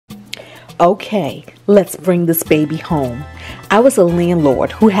Okay, let's bring this baby home. I was a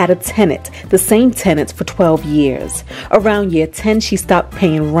landlord who had a tenant, the same tenant for 12 years. Around year 10, she stopped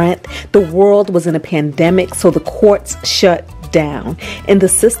paying rent. The world was in a pandemic, so the courts shut down. And the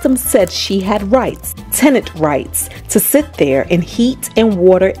system said she had rights, tenant rights, to sit there in heat and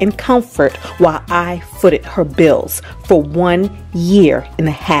water and comfort while I footed her bills for 1 year and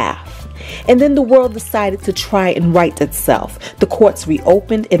a half. And then the world decided to try and right itself. The courts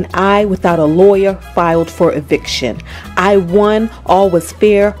reopened and I, without a lawyer, filed for eviction. I won, all was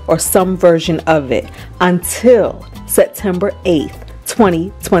fair, or some version of it, until September 8th,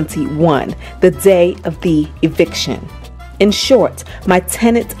 2021, the day of the eviction. In short, my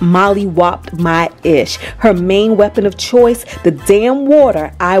tenant mollywopped my ish. Her main weapon of choice, the damn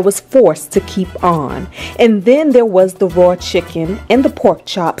water I was forced to keep on. And then there was the raw chicken and the pork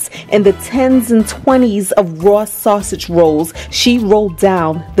chops and the 10s and 20s of raw sausage rolls she rolled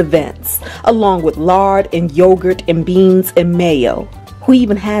down the vents, along with lard and yogurt and beans and mayo. Who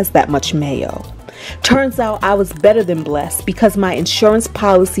even has that much mayo? Turns out I was better than blessed because my insurance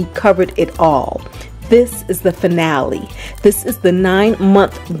policy covered it all. This is the finale. This is the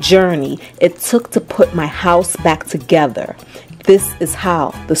 9-month journey it took to put my house back together. This is how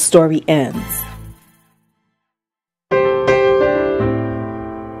the story ends.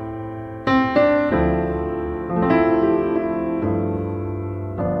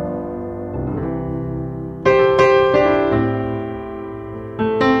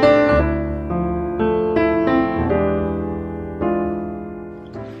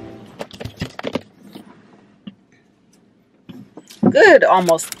 Good,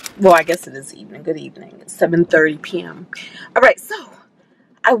 well, I guess it is evening. Good evening. It's 7:30 p.m. All right, so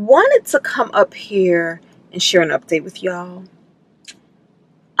I wanted to come up here and share an update with y'all.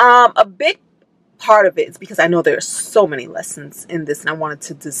 A big part of it is because I know there are so many lessons in this and I wanted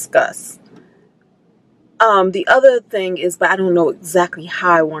to discuss. The other thing is, but I don't know exactly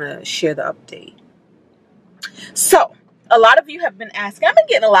how I want to share the update. So, a lot of you have been asking, I've been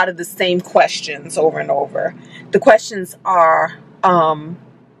getting a lot of the same questions over and over. The questions are,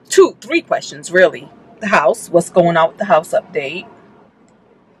 3 questions really. The house, what's going on with the house update?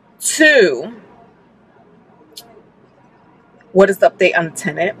 2, what is the update on the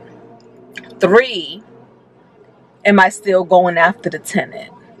tenant? 3, am I still going after the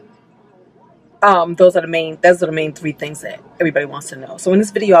tenant? Those are the main 3 things that everybody wants to know. So in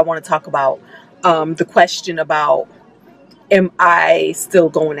this video, I want to talk about the question about, am I still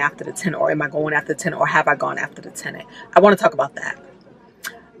going after the tenant, or am I going after the tenant, or have I gone after the tenant? I want to talk about that.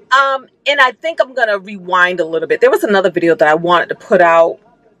 And I think I'm going to rewind a little bit. There was another video that I wanted to put out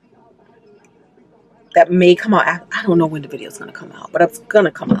that may come out. I don't know when the video is going to come out, but it's going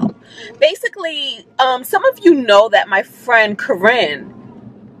to come out. Basically, some of you know that my friend Corinne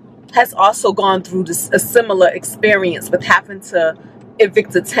has also gone through a similar experience with having to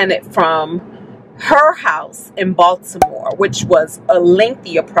evict a tenant from her house in Baltimore, which was a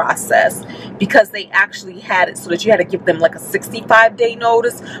lengthier process because they actually had it so that you had to give them like a 65-day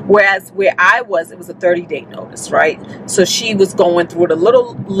notice, whereas where I was, it was a 30-day notice, right? So she was going through it a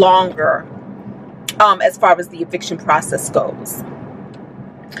little longer as far as the eviction process goes.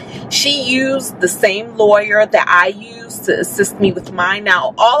 She used the same lawyer that I used to assist me with mine.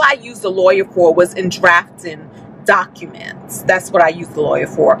 Now, all I used the lawyer for was in drafting documents. That's what I used the lawyer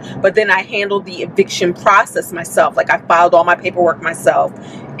for. But then I handled the eviction process myself. Like, I filed all my paperwork myself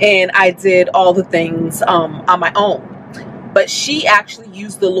and I did all the things on my own. But she actually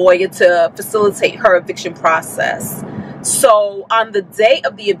used the lawyer to facilitate her eviction process. So on the day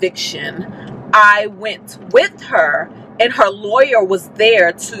of the eviction, I went with her and her lawyer was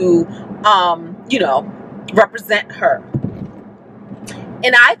there to, represent her.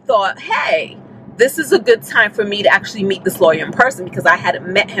 And I thought, hey, this is a good time for me to actually meet this lawyer in person because I hadn't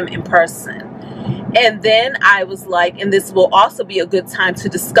met him in person. And then I was like, and this will also be a good time to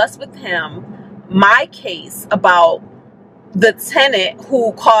discuss with him my case about the tenant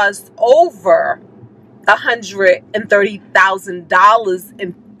who caused over $130,000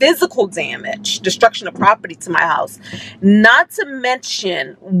 in physical damage, destruction of property to my house, not to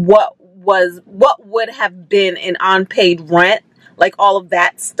mention what would have been an unpaid rent, like all of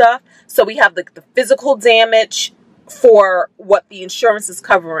that stuff. So we have the physical damage for what the insurance is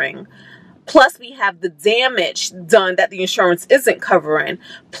covering. Plus we have the damage done that the insurance isn't covering.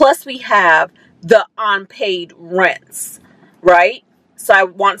 Plus we have the unpaid rents, right? So I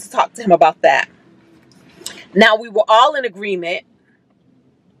want to talk to him about that. Now we were all in agreement,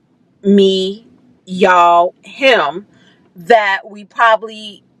 me, y'all, him, that we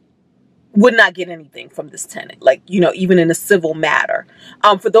probably would not get anything from this tenant, like, you know, even in a civil matter.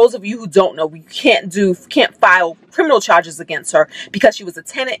 For those of you who don't know, we can't file criminal charges against her because she was a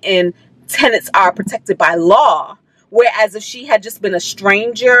tenant, and tenants are protected by law. Whereas if she had just been a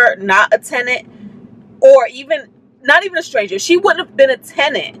stranger, not a tenant, or even not even a stranger, she wouldn't have been a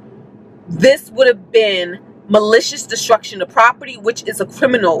tenant. This would have been malicious destruction of property, which is a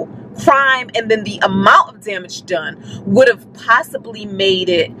criminal crime, and then the amount of damage done would have possibly made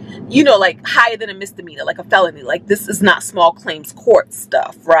it, you know, like higher than a misdemeanor, like a felony. Like, this is not small claims court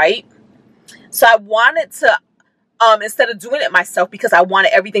stuff, right? So I wanted to, instead of doing it myself, because I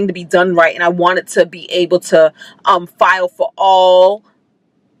wanted everything to be done right, and I wanted to be able to file for all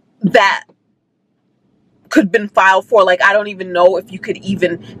that could have been filed for. Like, I don't even know if you could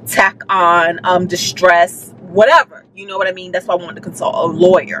even tack on distress, whatever, you know what I mean? That's why I wanted to consult a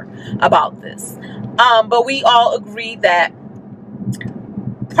lawyer about this. But we all agreed that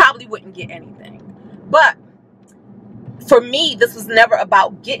probably wouldn't get anything. But for me, this was never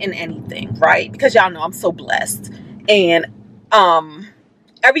about getting anything, right? Because y'all know I'm so blessed, and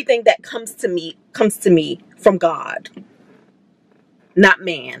everything that comes to me from God, not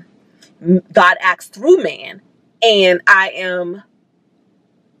man. God acts through man, and I am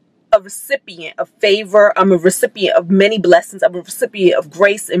a recipient of favor. I'm a recipient of many blessings. I'm a recipient of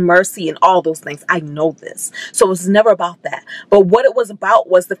grace and mercy and all those things. I know this. So it was never about that. But what it was about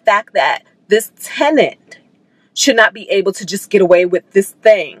was the fact that this tenant should not be able to just get away with this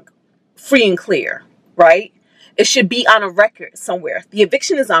thing free and clear, right? It should be on a record somewhere. The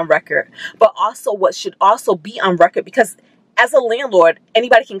eviction is on record, but also what should also be on record, because as a landlord,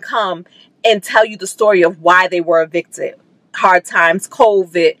 anybody can come and tell you the story of why they were evicted. Hard times,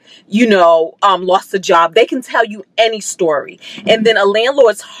 COVID, you know, lost a job. They can tell you any story. And then a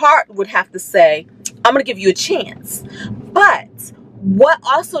landlord's heart would have to say, I'm going to give you a chance. But what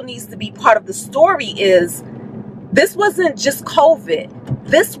also needs to be part of the story is this wasn't just COVID.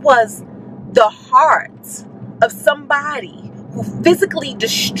 This was the heart of somebody who physically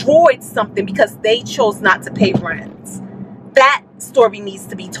destroyed something because they chose not to pay rent. That story needs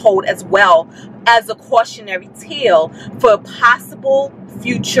to be told as well as a cautionary tale for possible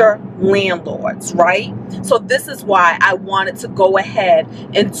future landlords, right? So this is why I wanted to go ahead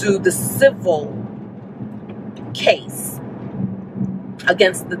and do the civil case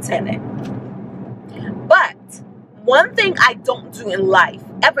against the tenant. But one thing I don't do in life,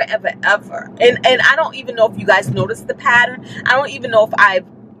 ever, and I don't even know if you guys noticed the pattern. I don't even know if I've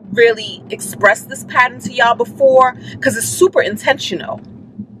really expressed this pattern to y'all before, because it's super intentional.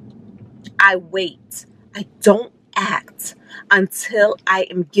 I wait. I don't act until I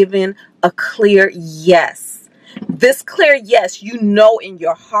am given a clear yes. This clear yes, you know in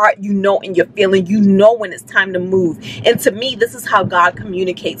your heart, you know in your feeling, you know when it's time to move. And to me, this is how God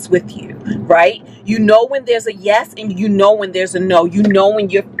communicates with you, right? You know when there's a yes, and you know when there's a no. You know when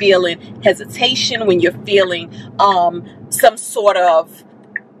you're feeling hesitation, when you're feeling some sort of,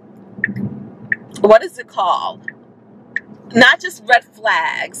 what is it called? Not just red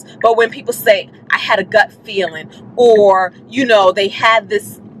flags, but when people say, I had a gut feeling, or, you know, they had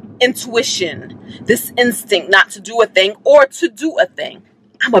this intuition, this instinct not to do a thing or to do a thing.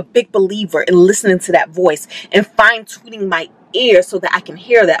 I'm a big believer in listening to that voice and fine-tuning my ear so that I can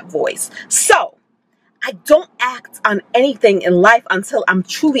hear that voice. So I don't act on anything in life until I'm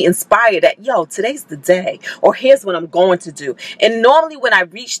truly inspired that, yo, today's the day, or here's what I'm going to do. And normally when I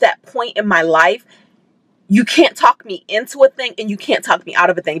reach that point in my life, you can't talk me into a thing and you can't talk me out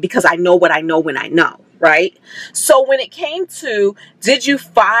of a thing, because I know what I know when I know, right? So when it came to, did you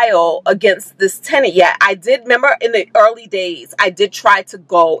file against this tenant yet? I did, remember in the early days, I did try to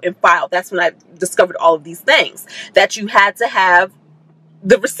go and file. That's when I discovered all of these things, that you had to have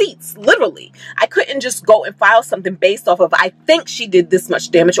the receipts, literally. I couldn't just go and file something based off of, I think she did this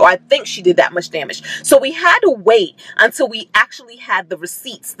much damage, or I think she did that much damage. So we had to wait until we actually had the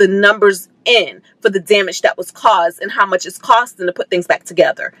receipts, the numbers in for the damage that was caused and how much it's costing to put things back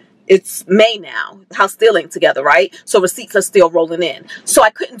together. It's May now, house still ain't together, right? So receipts are still rolling in. So I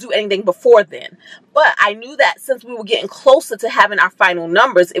couldn't do anything before then. But I knew that since we were getting closer to having our final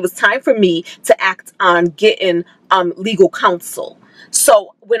numbers, it was time for me to act on getting legal counsel.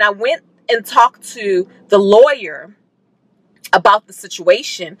 So when I went and talked to the lawyer about the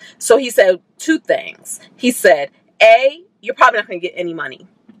situation, so he said two things. He said, A, you're probably not going to get any money.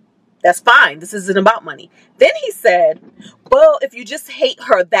 That's fine. This isn't about money. Then he said, well, if you just hate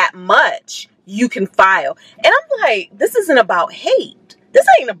her that much, you can file. And I'm like, this isn't about hate. This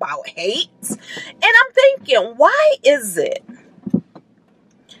ain't about hate. And I'm thinking, why is it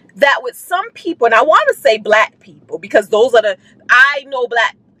that with some people, and I want to say black people, because those are I know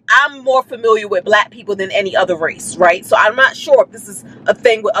black I'm more familiar with black people than any other race, right? So I'm not sure if this is a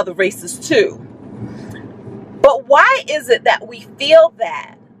thing with other races too. But why is it that we feel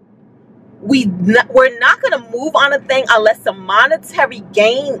that we're not going to move on a thing unless a monetary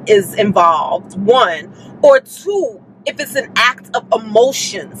gain is involved, one, or two, if it's an act of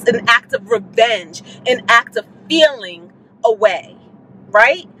emotions, an act of revenge, an act of feeling away,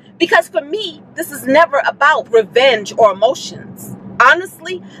 right? Because for me, this is never about revenge or emotions.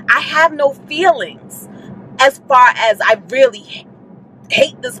 Honestly, I have no feelings as far as I really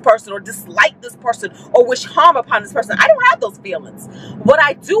hate this person or dislike this person or wish harm upon this person. I don't have those feelings. What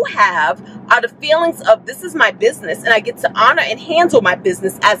I do have are the feelings of this is my business and I get to honor and handle my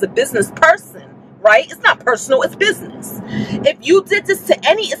business as a business person, right? It's not personal, it's business. If you did this to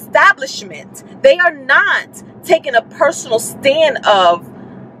any establishment, they are not taking a personal stand of,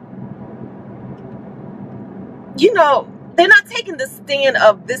 you know, they're not taking the stand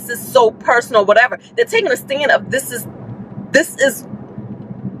of this is so personal, whatever. They're taking a stand of this is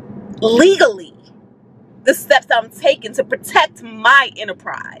legally the steps I'm taking to protect my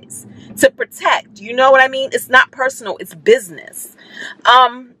enterprise, to protect, you know what I mean? It's not personal, it's business.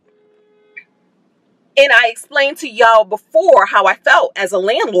 And I explained to y'all before how I felt as a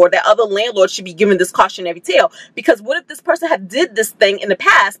landlord, that other landlords should be given this cautionary tale. Because what if this person had did this thing in the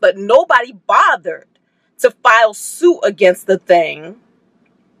past, but nobody bothered to file suit against the thing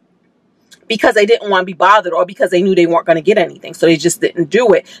because they didn't want to be bothered or because they knew they weren't going to get anything. So they just didn't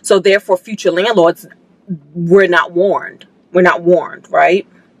do it. So therefore, future landlords were not warned. We're not warned, right?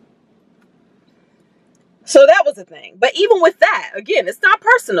 So that was the thing. But even with that, again, it's not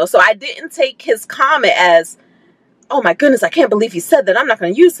personal. So I didn't take his comment as, oh my goodness, I can't believe he said that. I'm not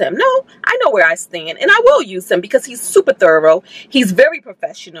going to use him. No, I know where I stand and I will use him because he's super thorough. He's very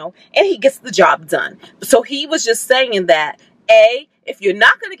professional and he gets the job done. So he was just saying that, A, if you're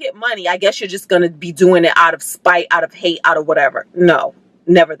not going to get money, I guess you're just going to be doing it out of spite, out of hate, out of whatever. No,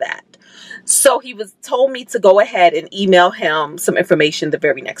 never that. So he told me to go ahead and email him some information the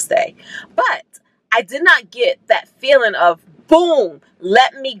very next day. But I did not get that feeling of, boom,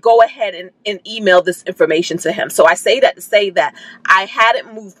 let me go ahead and email this information to him. So I say that to say that I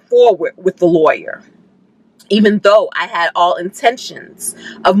hadn't moved forward with the lawyer, even though I had all intentions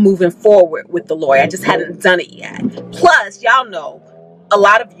of moving forward with the lawyer. I just hadn't done it yet. Plus, y'all know, a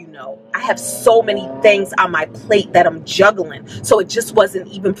lot of you know, I have so many things on my plate that I'm juggling. So it just wasn't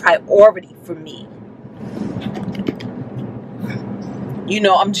even priority for me. You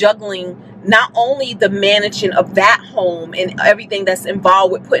know, I'm juggling not only the managing of that home and everything that's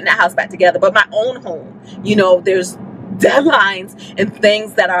involved with putting that house back together, but my own home. You know, there's deadlines and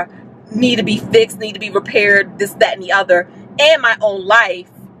things that need to be fixed, need to be repaired, this, that, and the other, and my own life,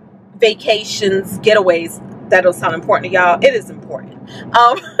 vacations, getaways. That don't sound important to y'all. It is important.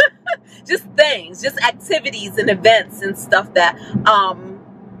 Just things, just activities and events and stuff that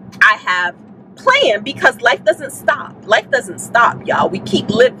I have planned, because life doesn't stop. Life doesn't stop, y'all. We keep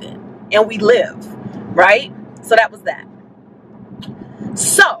living. And we live, right? So that was that.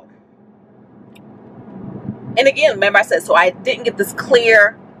 So, and again, remember I said, so I didn't get this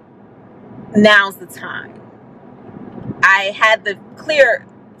clear, now's the time. I had the clear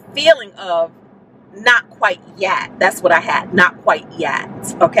feeling of not quite yet. That's what I had, not quite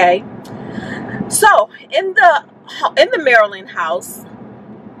yet, okay? So, in the Maryland house,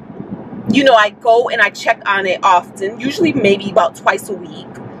 you know, I go and I check on it often, usually maybe about twice a week.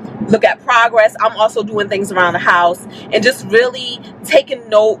 Look at progress. I'm also doing things around the house and just really taking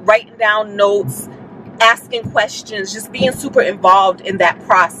note, writing down notes, asking questions, just being super involved in that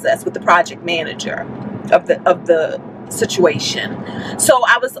process with the project manager of the situation. So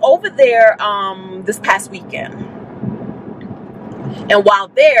I was over there this past weekend. And while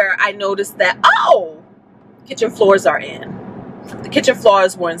there, I noticed that, oh, kitchen floors are in. The kitchen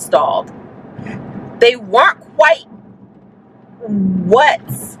floors were installed. They weren't quite what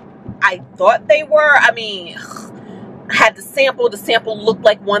I thought they were. I mean, I had the sample. The sample looked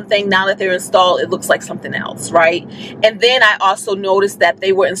like one thing. Now that they're installed, it looks like something else, right? And then I also noticed that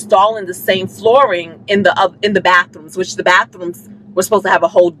they were installing the same flooring in the bathrooms, which the bathrooms were supposed to have a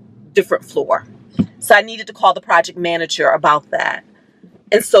whole different floor. So I needed to call the project manager about that.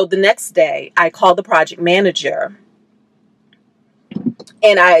 And so the next day, I called the project manager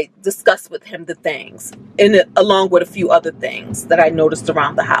and I discussed with him the things, and along with a few other things that I noticed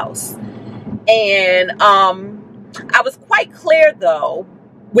around the house. And I was quite clear, though,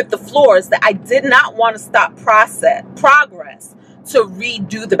 with the floors that I did not want to stop progress to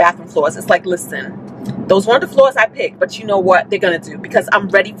redo the bathroom floors. It's like, listen, those weren't the floors I picked, but you know what they're going to do, because I'm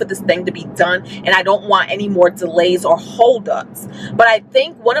ready for this thing to be done and I don't want any more delays or holdups. But I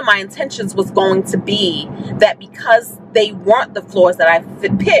think one of my intentions was going to be that because they weren't the floors that I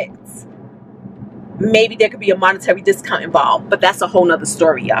picked, maybe there could be a monetary discount involved. But that's a whole nother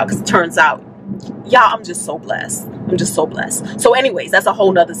story, y'all, because it turns out, y'all, I'm just so blessed. I'm just so blessed. So anyways, that's a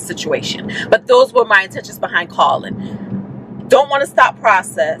whole nother situation. But those were my intentions behind calling. Don't want to stop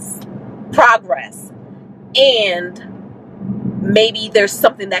progress. And maybe there's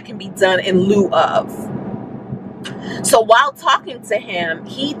something that can be done in lieu of. So while talking to him,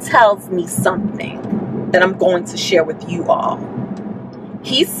 he tells me something that I'm going to share with you all.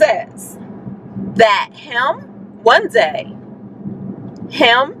 He says that one day,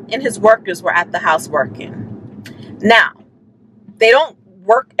 him and his workers were at the house working. Now, they don't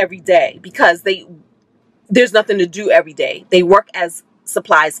work every day because there's nothing to do every day. They work as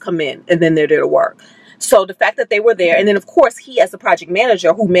supplies come in and then they're there to work. So the fact that they were there, and then of course he, as a project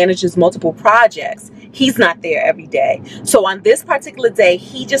manager who manages multiple projects, he's not there every day. So on this particular day,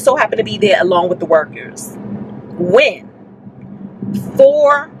 he just so happened to be there along with the workers when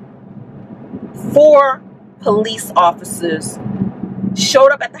four police officers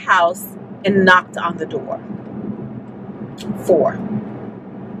showed up at the house and knocked on the door. 4.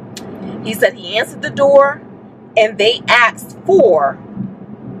 He said he answered the door and they asked for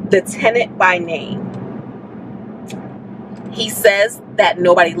the tenant by name. He says that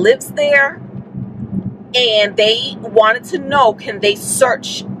nobody lives there and they wanted to know, can they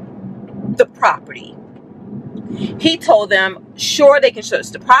search the property? He told them, sure, they can search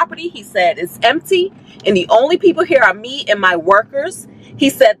the property. He said it's empty and the only people here are me and my workers. He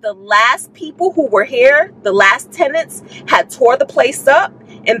said the last people who were here, the last tenants, had tore the place up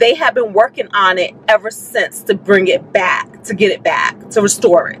and they have been working on it ever since to bring it back, to get it back, to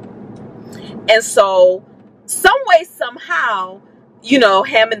restore it. And so some way, somehow, you know,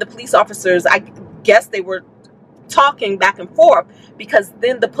 him and the police officers, I guess they were talking back and forth, because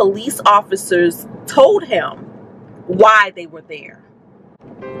then the police officers told him why they were there.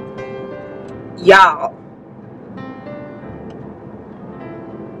 Y'all,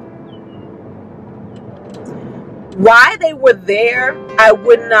 why they were there, I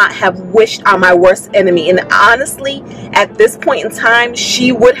would not have wished on my worst enemy. And honestly, at this point in time,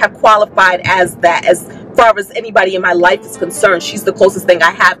 she would have qualified as that. As far as anybody in my life is concerned, she's the closest thing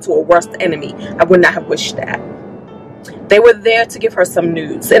I have to a worst enemy. I would not have wished that. They were there to give her some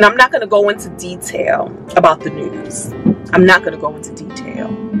news. And I'm not going to go into detail about the news. I'm not going to go into detail.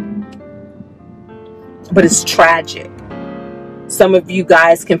 But it's tragic. Some of you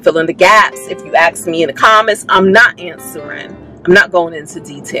guys can fill in the gaps. If you ask me in the comments, I'm not answering. I'm not going into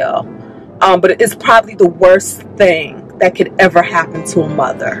detail. But it's probably the worst thing that could ever happen to a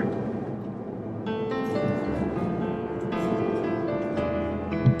mother.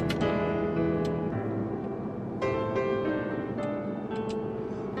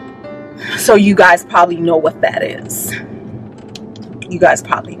 So you guys probably know what that is. You guys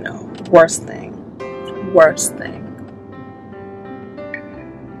probably know. Worst thing. Worst thing.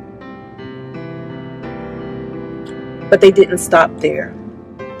 But they didn't stop there.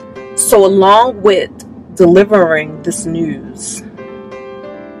 So along with delivering this news,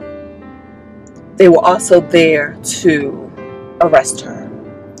 they were also there to arrest her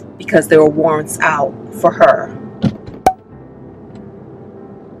because there were warrants out for her.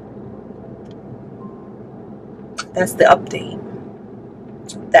 That's the update.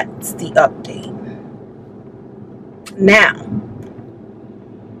 That's the update. Now,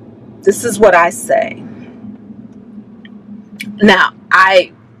 this is what I say. Now,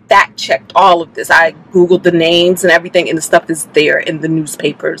 I fact checked all of this. I Googled the names and everything, and the stuff is there in the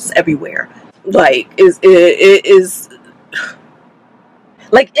newspapers everywhere. Like, it's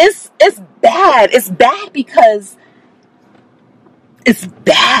bad. It's bad because it's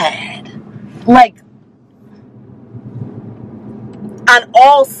bad. Like, on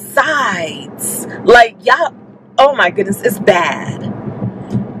all sides. Like, y'all, oh my goodness, it's bad.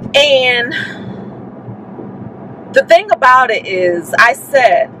 And the thing about it is, I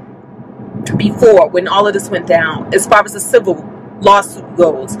said before, when all of this went down, as far as the civil lawsuit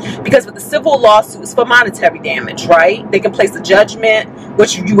goes, because with the civil lawsuit, it's for monetary damage, right? They can place a judgment,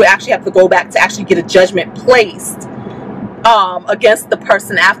 which you would actually have to go back to actually get a judgment placed against the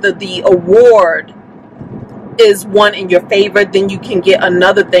person after the award is won in your favor. Then you can get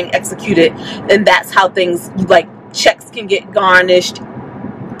another thing executed, and that's how things, like, checks can get garnished,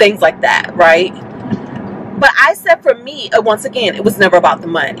 things like that, right? But I said, for me, once again, it was never about the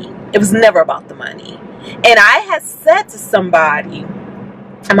money. It was never about the money. And I had said to somebody,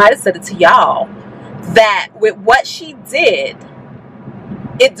 I might have said it to y'all, that with what she did,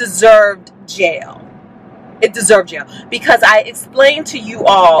 it deserved jail. It deserved jail. Because I explained to you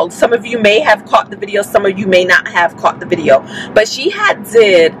all, some of you may have caught the video, some of you may not have caught the video, but she had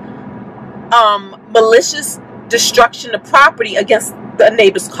did malicious destruction of property against the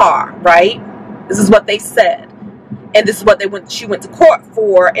neighbor's car, right? This is what they said. And this is what she went to court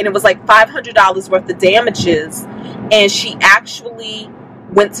for, and it was like $500 worth of damages, and she actually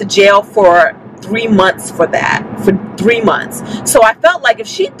went to jail for 3 months for that, for 3 months. So I felt like if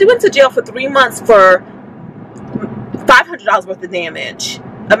she went to jail for 3 months for $500 worth of damage,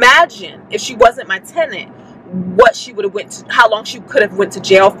 imagine if she wasn't my tenant, what she would have went to, how long she could have went to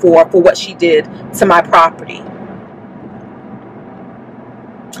jail for what she did to my property.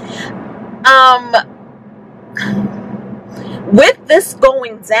 With this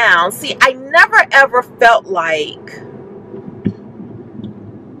going down, see, I never ever felt like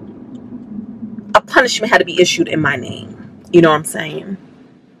a punishment had to be issued in my name. You know what I'm saying?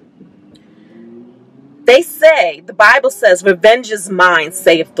 They say, the Bible says, revenge is mine,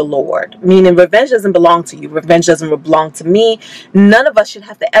 saith the Lord. Meaning revenge doesn't belong to you. Revenge doesn't belong to me. None of us should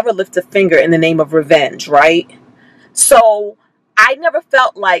have to ever lift a finger in the name of revenge, right? So I never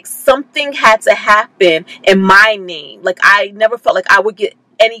felt like something had to happen in my name. Like I never felt like I would get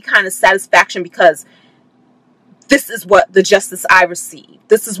any kind of satisfaction because this is what the justice I received.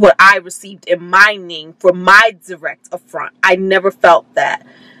 This is what I received in my name for my direct affront. I never felt that.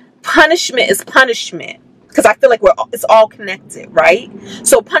 Punishment is punishment. Because I feel like it's all connected, right?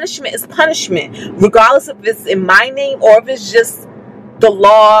 So punishment is punishment. Regardless if it's in my name or if it's just the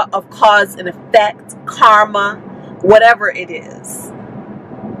law of cause and effect, karma, whatever it is.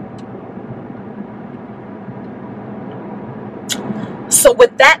 So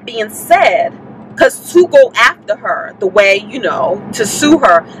with that being said, because to go after her the way, you know, to sue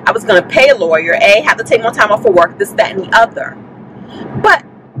her, I was going to pay a lawyer, have to take more time off for work, this, that, and the other. But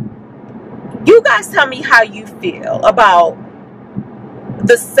you guys tell me how you feel about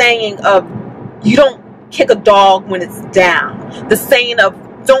the saying of you don't kick a dog when it's down. The saying of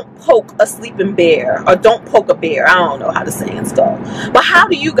don't poke a sleeping bear, or don't poke a bear. I don't know how the sayings go. But how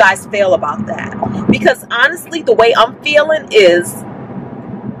do you guys feel about that? Because honestly, the way I'm feeling is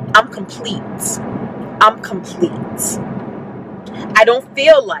I'm complete. I'm complete. I don't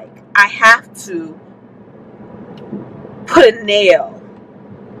feel like I have to put a nail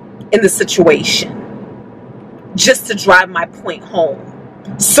in the situation just to drive my point home.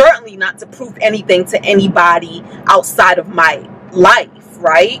 Certainly not to prove anything to anybody outside of my life,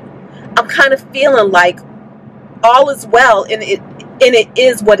 right? I'm kind of feeling like all is well, and it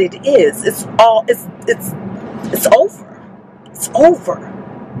is what it is. It's over. It's over.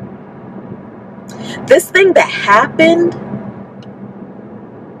 This thing that happened,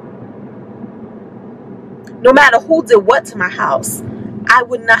 no matter who did what to my house, I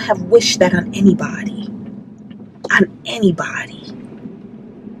would not have wished that on anybody. On anybody.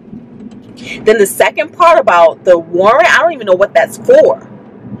 Then the second part about the warrant, I don't even know what that's for.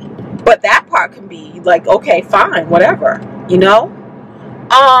 But that part can be like, okay, fine, whatever, you know?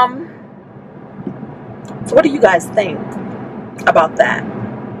 So what do you guys think about that?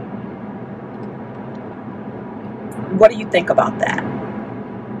 What do you think about that?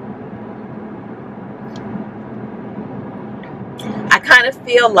 I kind of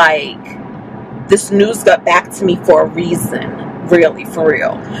feel like this news got back to me for a reason. Really, for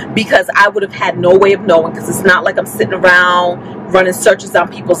real. Because I would have had no way of knowing, because it's not like I'm sitting around running searches on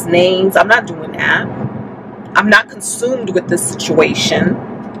people's names. I'm not doing that. I'm not consumed with this situation.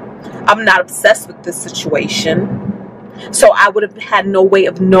 I'm not obsessed with this situation. So I would have had no way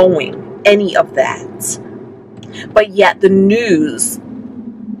of knowing any of that. But yet the news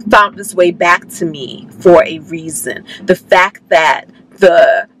found its way back to me for a reason. The fact that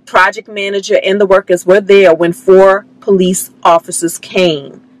the project manager and the workers were there when 4 police officers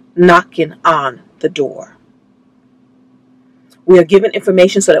came knocking on the door. We are given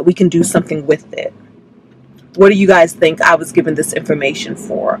information so that we can do something with it. What do you guys think I was given this information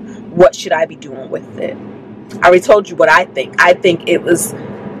for? What should I be doing with it? I already told you what I think. I think it was,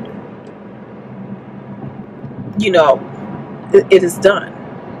 you know, it is done.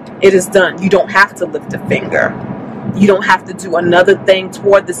 It is done. You don't have to lift a finger. You don't have to do another thing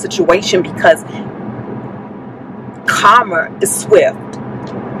toward the situation, because karma is swift.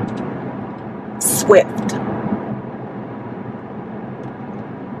 Swift.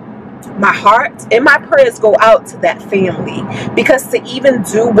 My heart and my prayers go out to that family, because to even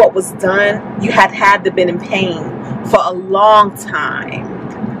do what was done, you had to been in pain for a long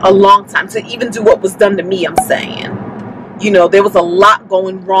time. a long time to even do what was done to me, I'm saying. You know, there was a lot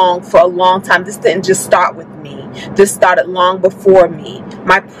going wrong for a long time. This didn't just start with me. This started long before me.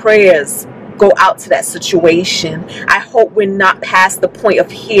 My prayers go out to that situation. I hope we're not past the point of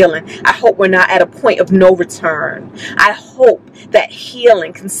healing. I hope we're not at a point of no return. I hope that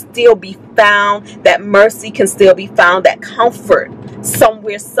healing can still be found, that mercy can still be found, that comfort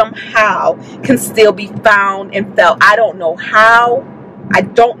somewhere, somehow can still be found and felt. I don't know how. I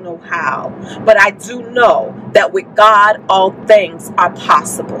don't know how, but I do know that with God, all things are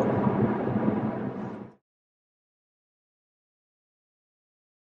possible.